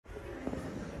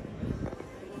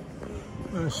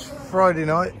It's Friday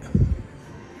night.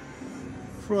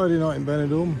 Friday night in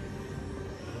Benidorm.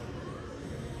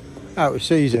 Out of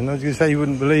season. I was going to say you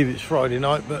wouldn't believe it's Friday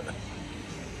night, but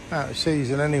out of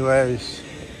season anywhere is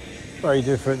very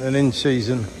different than in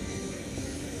season.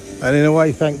 And in a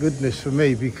way, thank goodness for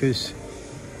me, because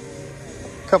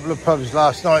a couple of pubs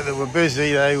last night that were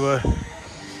busy, they were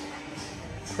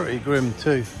pretty grim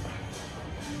too.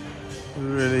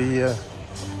 Really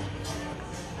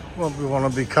won't we want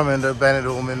to be coming to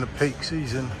Benidorm in the peak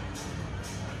season.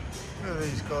 Look at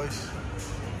these guys.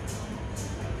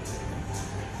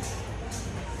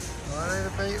 Are they the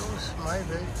Beatles?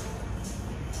 Maybe.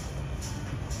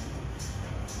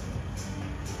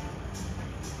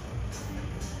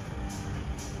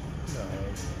 No.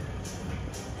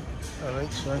 I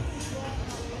think so.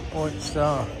 White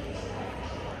Star.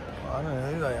 I don't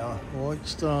know who they are. White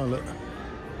Star, look.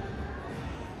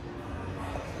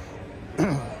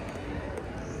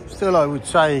 Still, I would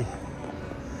say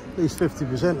at least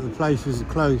 50% of the places are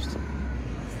closed.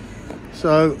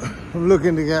 So I'm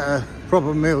looking to get a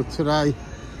proper meal tonight,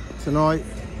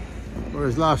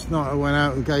 whereas last night I went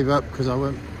out and gave up because I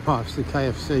went past the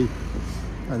KFC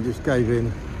and just gave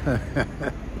in.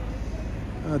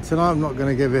 Tonight I'm not going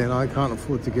to give in. I can't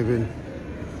afford to give in.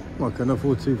 Well, I can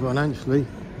afford to financially,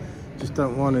 just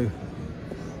don't want to.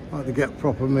 I like to get a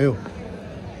proper meal.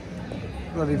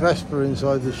 Bloody Vespa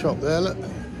inside the shop there, look.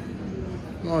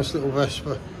 Nice little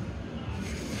Vespa.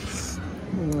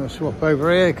 I'm going to swap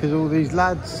over here because all these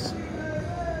lads.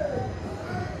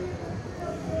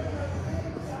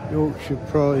 Yorkshire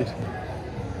Pride.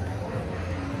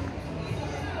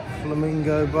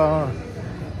 Flamingo Bar.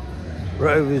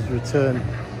 Rovers Return.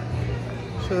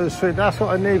 So there's food, that's what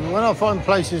I need. But when I find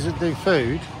places that do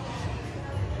food,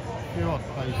 a few odd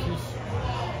places,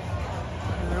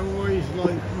 they're always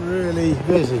like really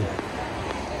busy.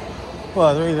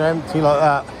 Well, they're either empty like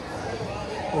that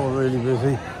or really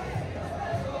busy.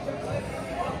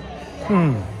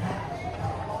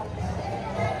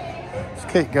 Let's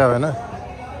keep going, huh?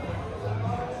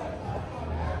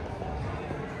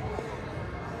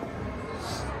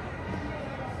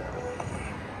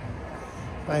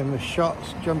 Famous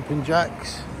shots, jumping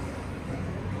jacks.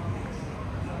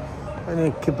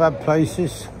 Any kebab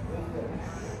places.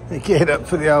 They get up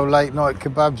for the old late night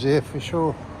kebabs here for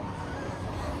sure.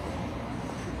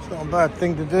 It's not a bad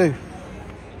thing to do.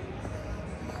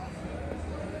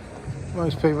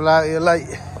 Most people out here late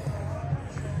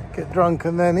get drunk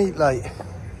and then eat late.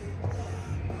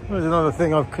 There's another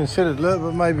thing I've considered, look,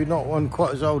 but maybe not one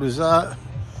quite as old as that.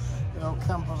 The old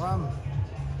camper van.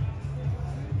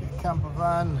 Camper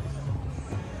van.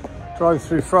 Drive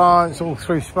through France, all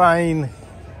through Spain.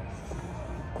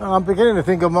 And I'm beginning to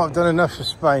think I might have done enough for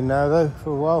Spain now, though,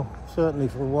 for a while. Certainly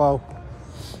for a while.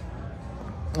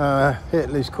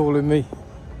 Italy's calling me,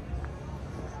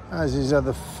 as is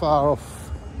other far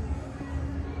off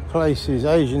places,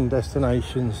 Asian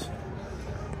destinations.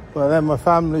 But then my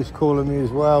family's calling me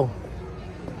as well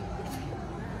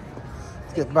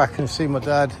to get back and see my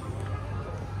dad.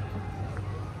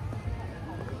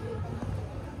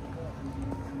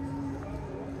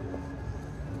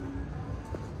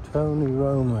 Tony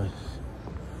Roma's.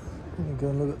 Should I go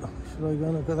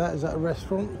and look at that? Is that a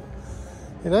restaurant?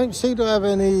 You don't seem to have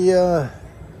any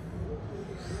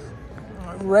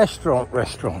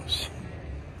restaurants.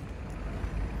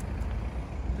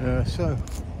 So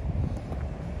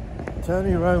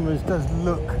Tony Roma's does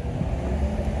look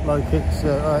like it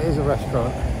is a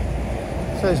restaurant.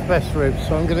 It says best ribs,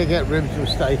 so I'm going to get ribs with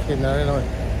steak in there anyway.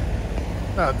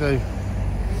 That'll do.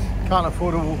 Can't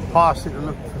afford to walk past it to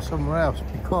look for somewhere else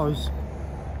because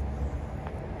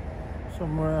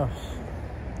somewhere else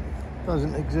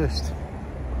doesn't exist.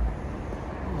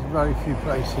 There's very few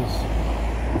places.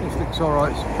 This looks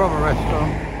alright, it's a proper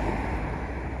restaurant.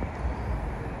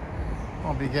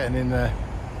 I'll be getting in there.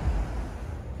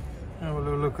 Have a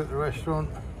little look at the restaurant.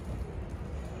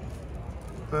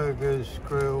 Burgers,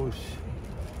 grills,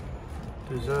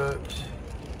 desserts,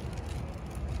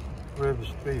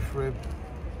 ribs, beef rib.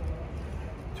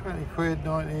 20 quid,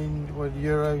 19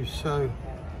 euros, so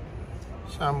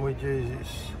sandwiches,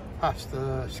 it's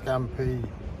pasta, scampi.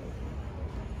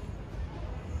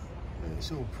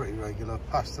 It's all pretty regular.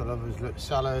 Pasta lovers, look,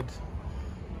 salad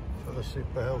for the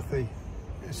super healthy.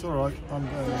 It's all right. I'm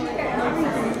going.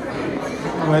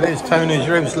 Well, there's Tony's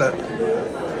ribs, look.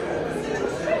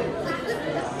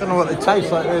 Don't know what they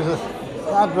taste like. There's an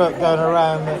advert going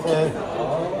around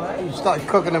that you started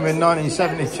cooking them in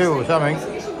 1972 or something.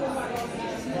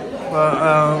 But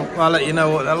I'll let you know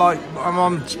what they're like. I'm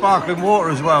on sparkling water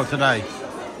as well today.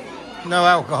 No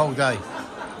alcohol day.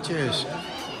 Cheers.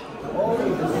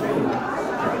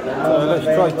 So let's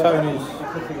try Tony's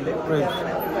ribs.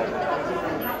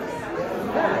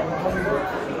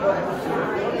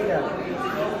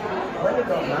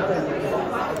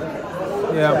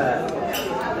 Yeah,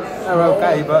 they're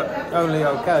okay, but only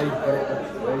okay.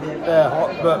 They're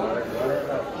hot, but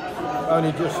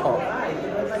only just hot.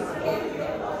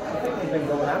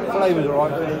 Flavour's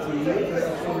alright.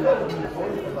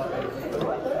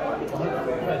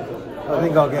 I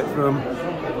think I'll get through them.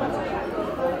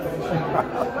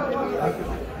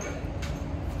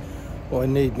 What I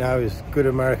need now is good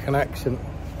American accent,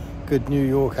 good New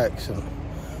York accent.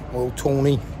 Well,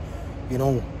 Tony, you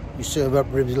know, you serve up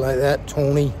ribs like that,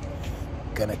 Tony,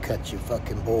 gonna cut your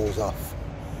fucking balls off.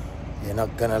 You're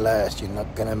not gonna last, you're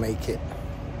not gonna make it.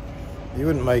 You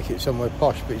wouldn't make it somewhere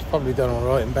posh, but he's probably done all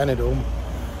right in Benidorm.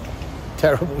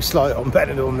 Terrible slight on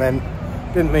Benidorm then.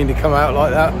 Didn't mean to come out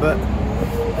like that, but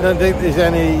I don't think there's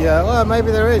any, well,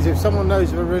 maybe there is. If someone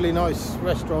knows of a really nice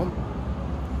restaurant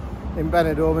in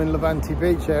Benidorm in Levante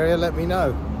Beach area, let me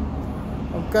know.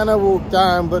 I'm gonna walk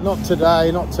down, but not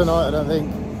today, not tonight, I don't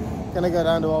think. Gonna go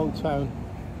down to Old Town.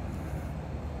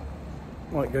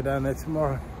 Might go down there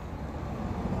tomorrow.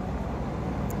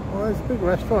 Oh, there's a big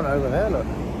restaurant over there, look.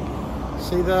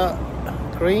 See that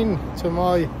green to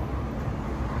my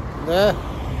there?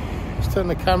 Just turn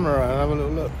the camera around and have a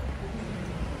little look.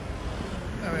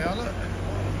 There we are, look.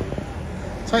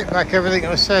 Take back everything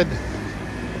I said.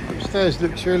 Upstairs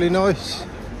looks really nice.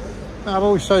 I've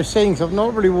also seen, I've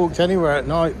not really walked anywhere at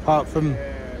night apart from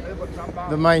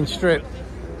the main strip.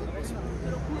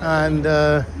 And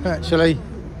actually,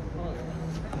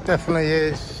 definitely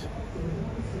is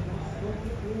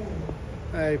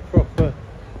a proper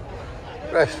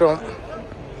restaurant,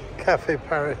 Cafe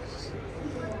Paris.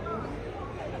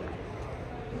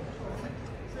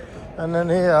 And then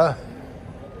here,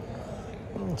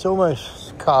 it's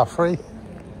almost car free.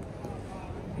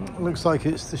 Looks like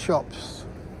it's the shops.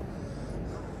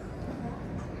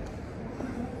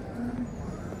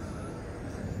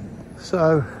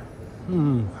 So,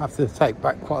 have to take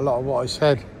back quite a lot of what I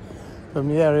said from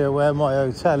the area where my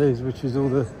hotel is, which is all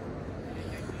the,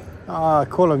 I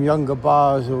call them younger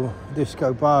bars or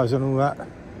disco bars and all that.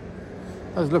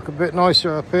 Does look a bit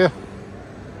nicer up here.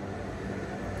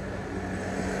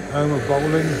 Home of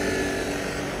bowling.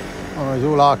 Oh, there's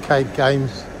all arcade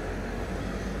games.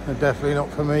 They're definitely not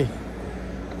for me.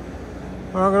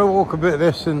 Well, I'm going to walk a bit of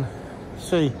this and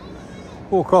see.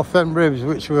 Walk off them ribs,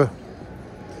 which were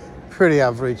pretty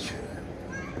average.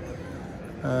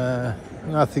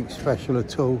 Nothing special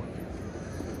at all.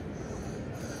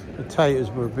 Potatoes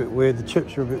were a bit weird. The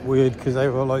chips were a bit weird because they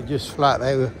were like just flat.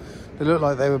 They looked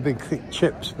like they were big thick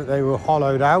chips, but they were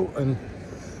hollowed out and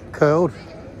curled.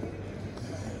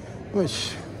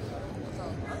 Which,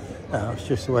 no, it's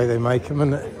just the way they make them,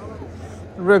 isn't it?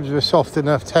 The ribs were soft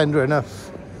enough, tender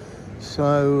enough.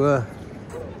 So,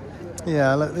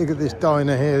 yeah, look at this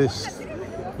diner here. This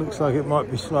looks like it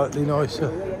might be slightly nicer,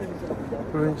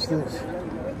 for instance.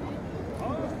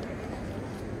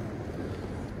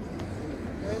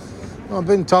 I've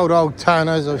been told Old Town,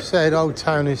 as I've said, Old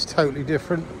Town is totally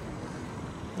different.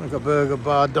 Like a burger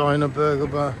bar, diner, burger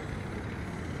bar.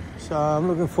 So I'm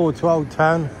looking forward to Old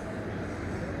Town.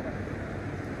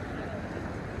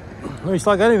 It's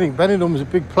like anything, Benidorm is a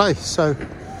big place, so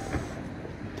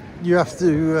you have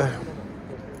to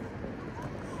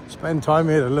spend time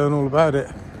here to learn all about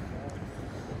it.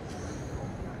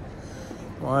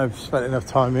 Well, I've spent enough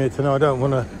time here to know I don't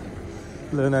want to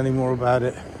learn any more about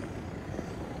it.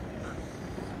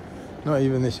 Not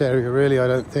even this area really, I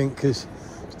don't think, because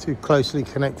it's too closely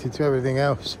connected to everything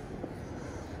else.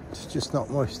 It's just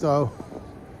not my style.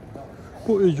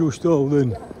 What is your style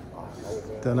then?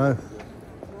 Don't know.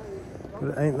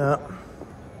 But it ain't that.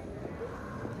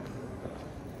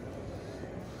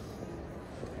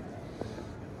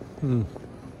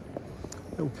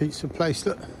 Little pizza place,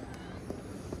 look.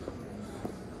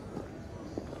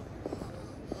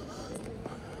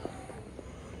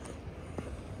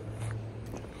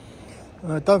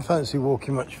 I don't fancy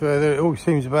walking much further. It all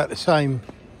seems about the same.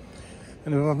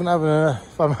 And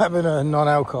if I'm having a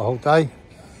non-alcohol day,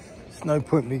 there's no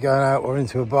point in me going out or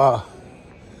into a bar.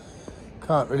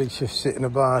 Can't really just sit in a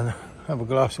bar and have a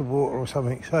glass of water or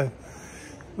something. So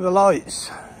the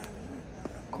lights,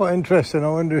 quite interesting. I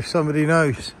wonder if somebody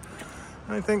knows.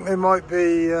 I think they might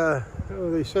be,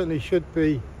 they certainly should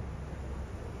be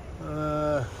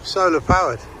solar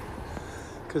powered,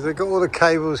 because they've got all the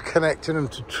cables connecting them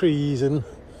to trees and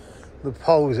the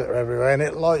poles that are everywhere, and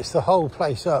it lights the whole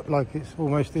place up like it's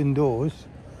almost indoors.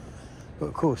 But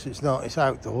of course it's not, it's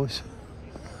outdoors.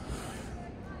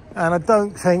 And I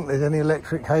don't think there's any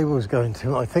electric cables going to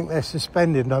them. I think they're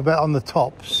suspended, and I bet on the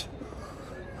tops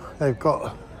they've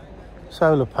got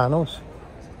solar panels.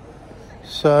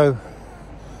 So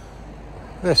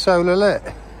they're solar lit.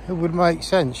 It would make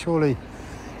sense, surely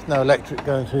there's no electric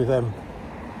going through them.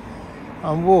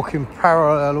 I'm walking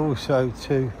parallel also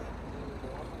to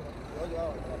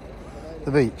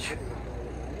the beach.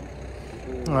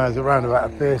 There's a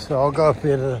roundabout up here, so I'll go up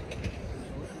here to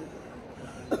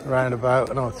the roundabout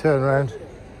and I'll turn around.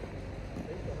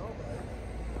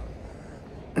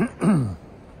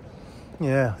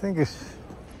 Yeah, I think it's...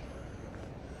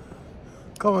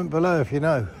 Comment below if you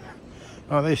know.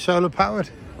 Are they solar powered?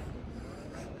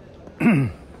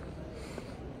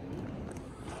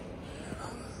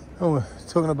 Oh,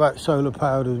 talking about solar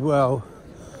powered as well.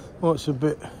 What's a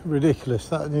bit ridiculous,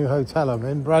 that new hotel I'm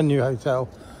in, brand new hotel,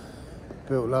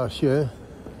 built last year.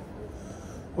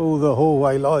 All the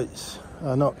hallway lights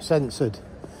are not censored,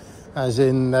 as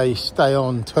in they stay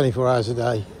on 24 hours a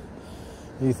day.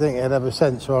 You think they'd have a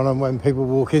sensor on them when people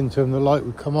walk into them, the light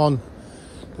would come on,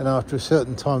 and after a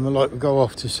certain time the light would go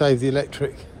off to save the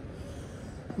electric.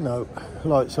 No,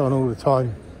 lights on all the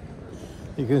time.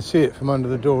 You can see it from under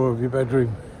the door of your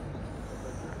bedroom.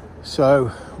 So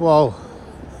while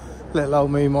little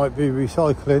old me might be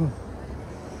recycling,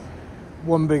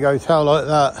 one big hotel like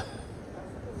that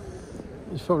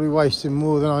is probably wasting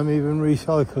more than I'm even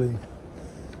recycling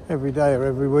every day or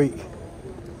every week.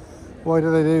 Why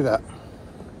do they do that?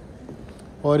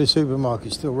 Why do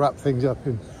supermarkets still wrap things up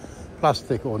in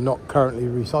plastic or not currently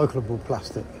recyclable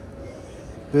plastic?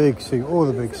 All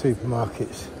the big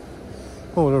supermarkets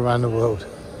all around the world.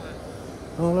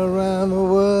 All around the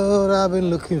world I've been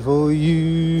looking for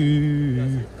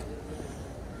you.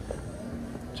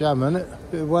 Jam, innit?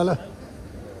 Bit of Weller.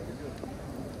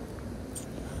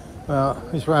 Well,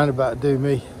 this roundabout do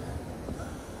me.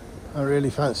 I don't really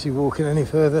fancy walking any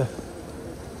further.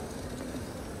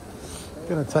 It's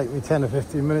going to take me 10 or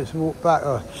 15 minutes to walk back.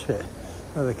 Oh shit,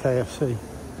 another KFC.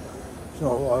 It's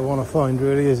not what I want to find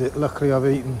really, is it? Luckily I've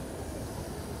eaten.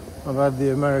 I've had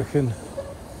the American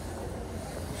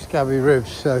scabby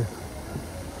ribs, so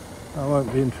I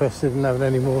won't be interested in having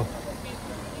any more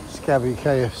scabby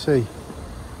KFC.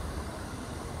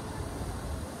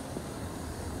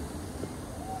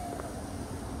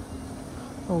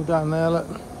 All down there, look.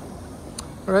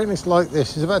 I reckon it's like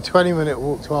this. It's about a 20-minute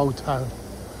walk to Old Town.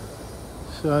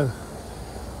 So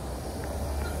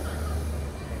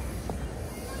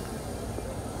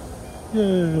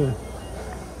yeah,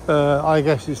 I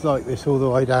guess it's like this all the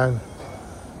way down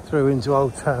through into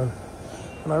Old Town.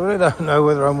 And I really don't know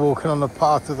whether I'm walking on the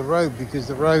path of the road, because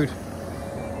the road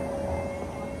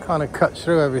kind of cuts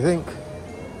through everything.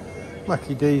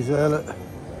 Mackie D's there, look.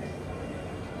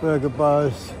 Burger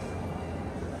bars.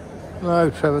 No,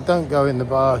 Trevor, don't go in the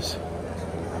bars.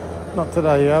 Not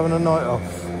today, you're having a night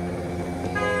off.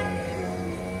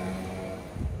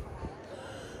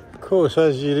 Of course,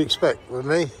 as you'd expect with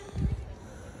me,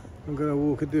 I'm going to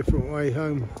walk a different way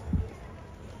home.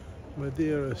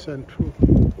 Madeira Centro,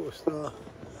 4-star.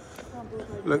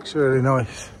 Looks really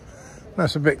nice.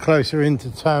 That's a bit closer into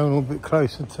town, or a bit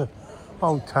closer to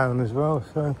Old Town as well,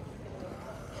 so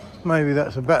maybe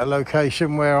that's a better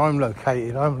location where I'm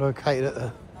located. I'm located at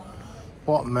the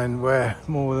bottom end where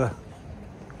more of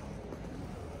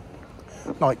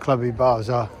the nightclubby bars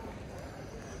are.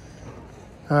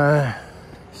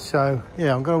 So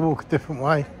yeah, I'm going to walk a different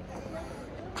way.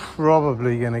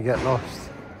 Probably going to get lost.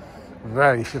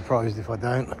 Very surprised if I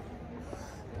don't.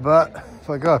 But if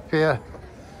I go up here,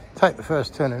 take the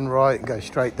first turn in right and go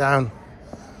straight down,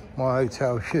 my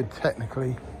hotel should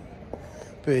technically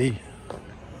be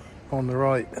on the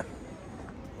right.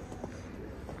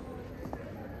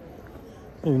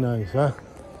 Who knows, huh?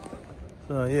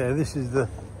 So yeah, this is the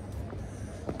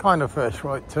kind of first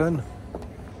right turn.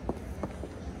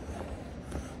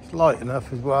 It's light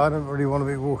enough as well. I don't really want to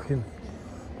be walking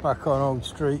back on old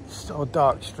streets or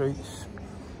dark streets.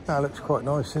 That looks quite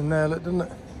nice in there, look, doesn't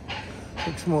it?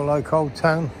 Looks more like Old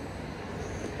Town,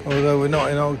 although we're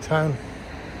not in Old Town.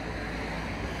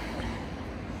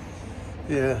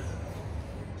 Yeah,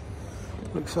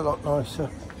 looks a lot nicer.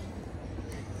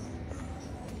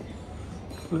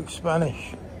 Looks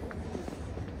Spanish.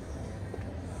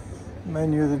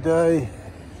 Menu of the day.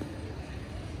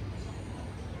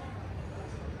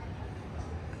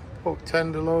 Pork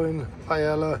tenderloin,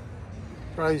 paella,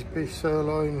 braised beef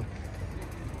sirloin,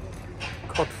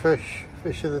 codfish,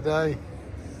 fish of the day.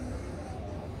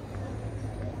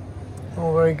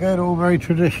 All very good, all very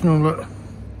traditional, look.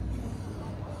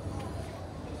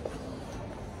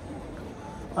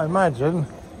 I imagine,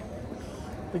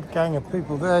 big gang of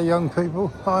people there, young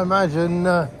people. I imagine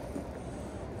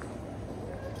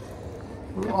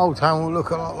Old Town will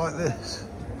look a lot like this.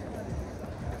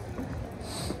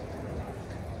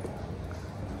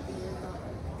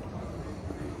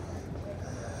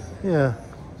 Yeah.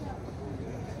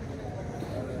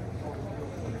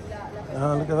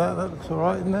 Oh, look at that. That looks all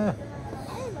right in there.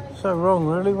 So wrong,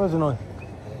 really, wasn't I?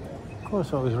 Of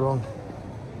course I was wrong.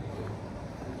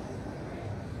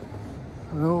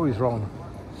 I'm always wrong.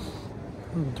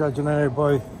 I'm judging an area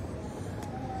by a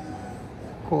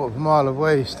quarter of a mile of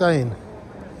where you're staying.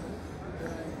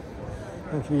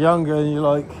 If you're younger and you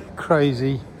like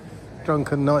crazy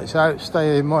drunken nights out,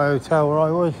 stay in my hotel where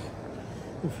I was.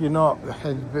 If you're not,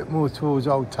 head a bit more towards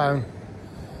Old Town.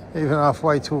 Even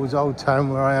halfway towards Old Town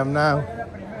where I am now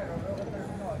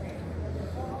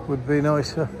would be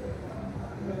nicer.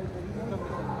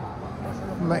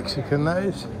 Mexican, that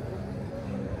is.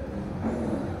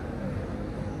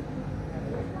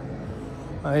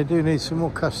 I do need some more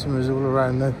customers all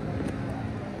around though.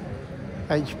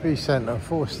 HP Centre,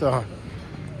 4-star.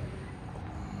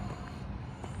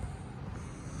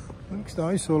 Looks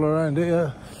nice all around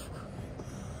here.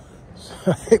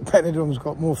 I think Benidorm's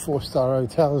got more 4-star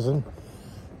hotels than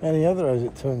any other, as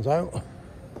it turns out.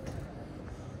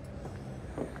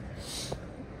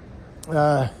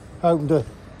 Hoping to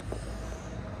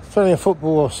plenty of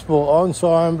football sport on,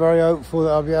 so I'm very hopeful that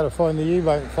I'll be able to find the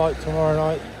Eubank fight tomorrow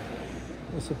night.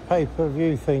 It's a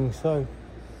pay-per-view thing, so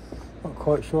not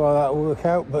quite sure how that will work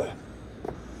out, but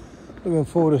looking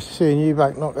forward to seeing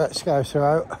Eubank knock that Scouser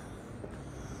out.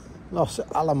 Los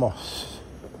Alamos,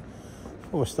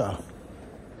 4-star.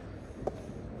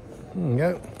 There you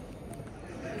go.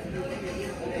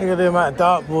 Look at the amount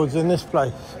of dartboards in this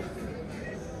place.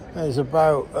 There's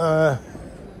about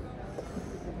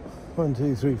 1,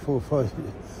 2, 3, 4, 5,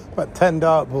 about 10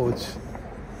 dartboards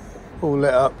all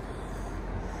lit up.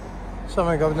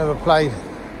 Something I've never played,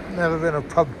 never been a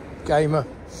pub gamer.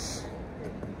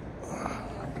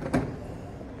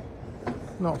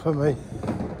 Not for me.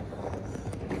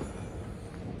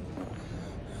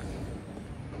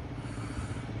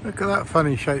 Look at that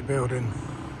funny shaped building.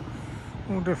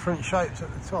 All different shapes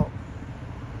at the top.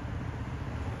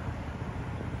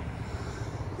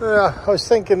 Yeah, I was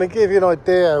thinking to give you an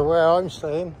idea where I'm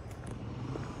staying.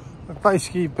 I've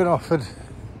basically been offered,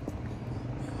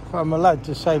 if I'm allowed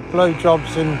to say,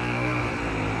 blowjobs in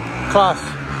class.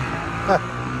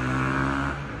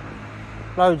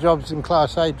 Blowjobs in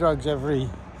class A drugs every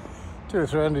 200 or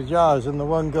 300 yards, and the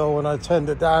one girl, when I turned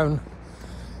it down,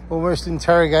 almost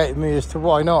interrogated me as to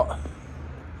why not.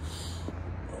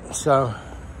 So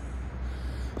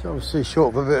it's obviously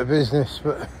short of a bit of business,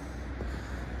 but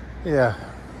yeah,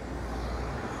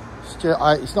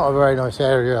 it's not a very nice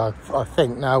area. I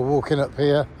think now, walking up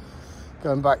here,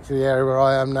 going back to the area where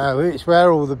I am now, it's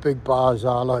where all the big bars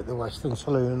are, like the Western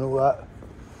Saloon and all that.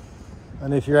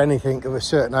 And if you're anything of a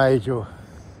certain age, or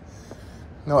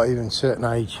not even certain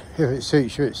age, if it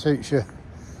suits you, it suits you.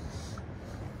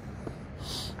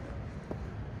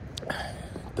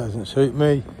 Doesn't suit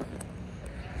me.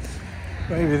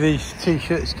 Maybe these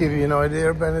t-shirts give you an idea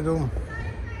of Benidorm.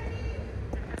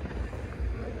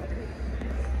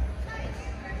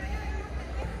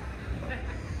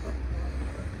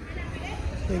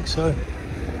 I think so.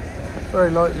 Very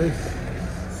lightly.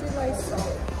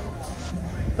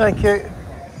 Thank you.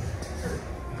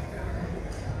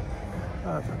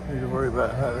 I don't need to worry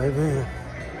about that there, do you?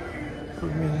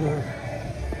 Put me in the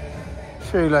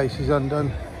shoelaces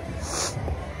undone.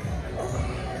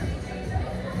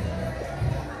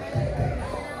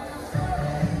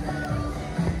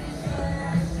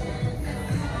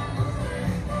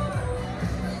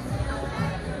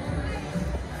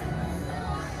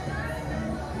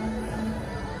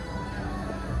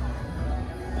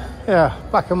 Yeah,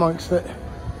 back amongst it.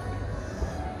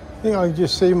 I think I can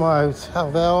just see my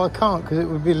hotel there. I can't, because it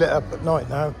would be lit up at night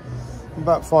now. I'm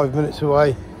about 5 minutes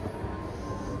away.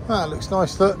 That looks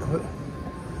nice, look. But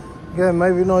again,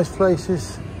 maybe nice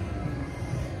places.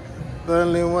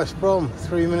 Burnley and West Brom,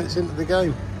 3 minutes into the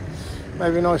game.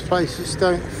 Maybe nice places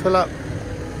don't fill up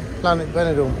Planet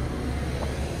Benidorm.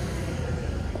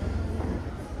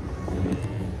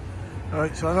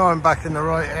 Right, so I know I'm back in the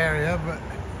right area, but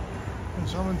can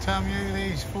someone tell me who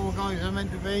these 4 guys are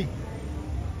meant to be?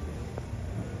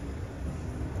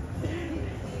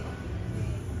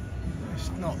 It's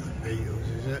not the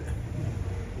Beatles, is it?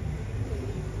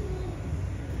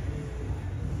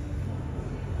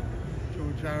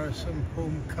 George Harrison, Paul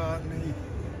McCartney,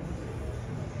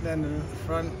 Lennon at the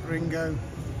front, Ringo.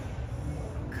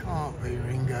 Can't be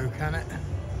Ringo, can it?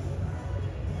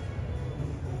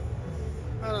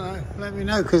 I don't know, let me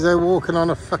know, because they're walking on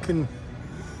a fucking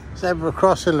zebra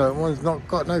crossing. Look, one's not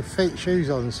got no feet shoes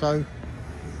on, so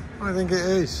I think it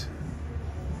is.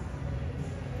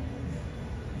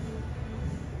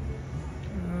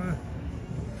 I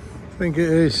think it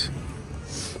is.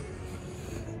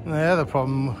 And the other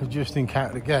problem we just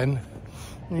encountered again,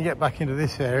 when you get back into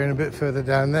this area and a bit further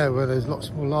down there where there's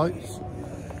lots more lights,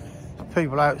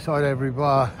 people outside every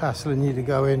bar hassling you to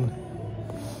go in,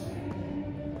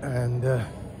 and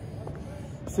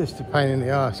it's just a pain in the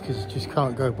arse because you just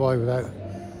can't go by without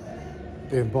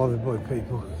being bothered by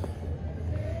people.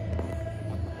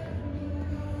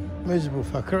 Miserable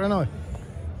fucker, ain't I?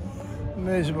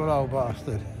 Miserable old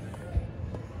bastard.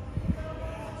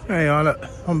 There you are, look,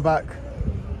 I'm back.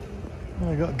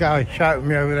 I got a guy shouting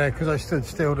me over there because I stood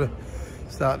still to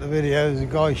start the video. There's a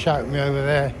guy shouting me over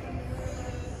there,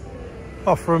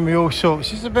 offering me all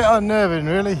sorts. It's a bit unnerving,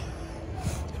 really,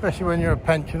 especially when you're a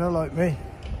pensioner like me.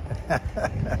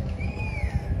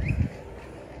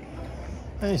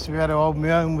 I used to be able to hold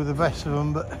my own with the best of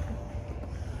them, but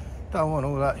don't want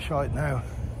all that shite now.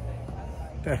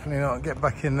 Definitely not. Get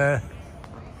back in there.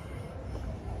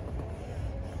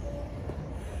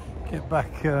 Get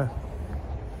back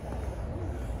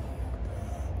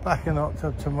back in the hot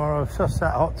tub tomorrow. I've sussed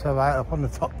that hot tub out up on the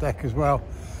top deck as well.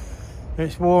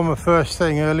 It's warmer first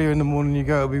thing. Earlier in the morning you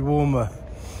go, it'll be warmer.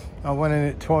 I went in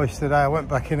it twice today. I went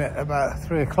back in it about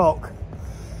 3 o'clock.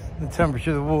 The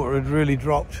temperature of the water had really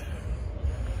dropped.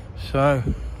 So,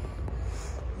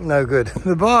 no good.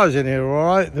 The bars in here are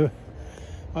alright.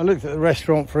 I looked at the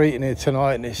restaurant for eating here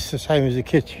tonight and it's the same as the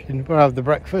kitchen where I have the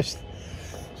breakfast.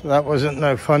 So that wasn't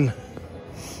no fun.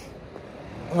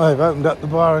 I've opened up the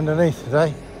bar underneath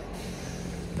today.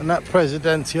 And that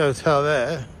Presidente Hotel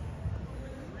there,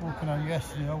 walking home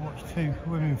yesterday, I watched 2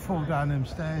 women fall down them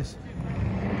stairs.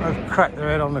 Both cracked their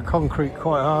head on the concrete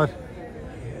quite hard.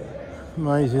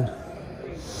 Amazing.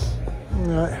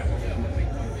 Right.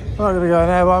 I'm not going to go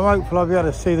now, but I'm hopeful I'll be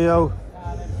able to see the old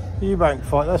Eubank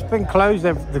fight. That's been closed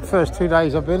the first 2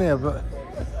 days I've been here, but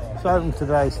it's open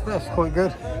today, so that's quite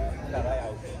good.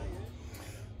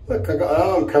 Look, I've got an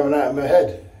arm coming out of my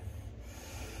head.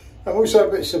 I'm also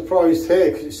a bit surprised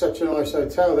here because it's such a nice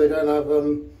hotel. They don't have,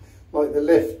 like the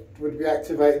lift would be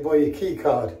activated by your key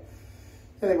card.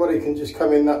 Anybody can just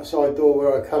come in that side door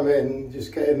where I come in and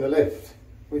just get in the lift,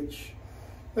 which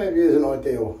maybe isn't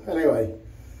ideal. Anyway,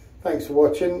 thanks for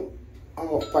watching. I'm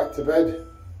off back to bed.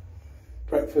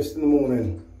 Breakfast in the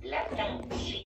morning.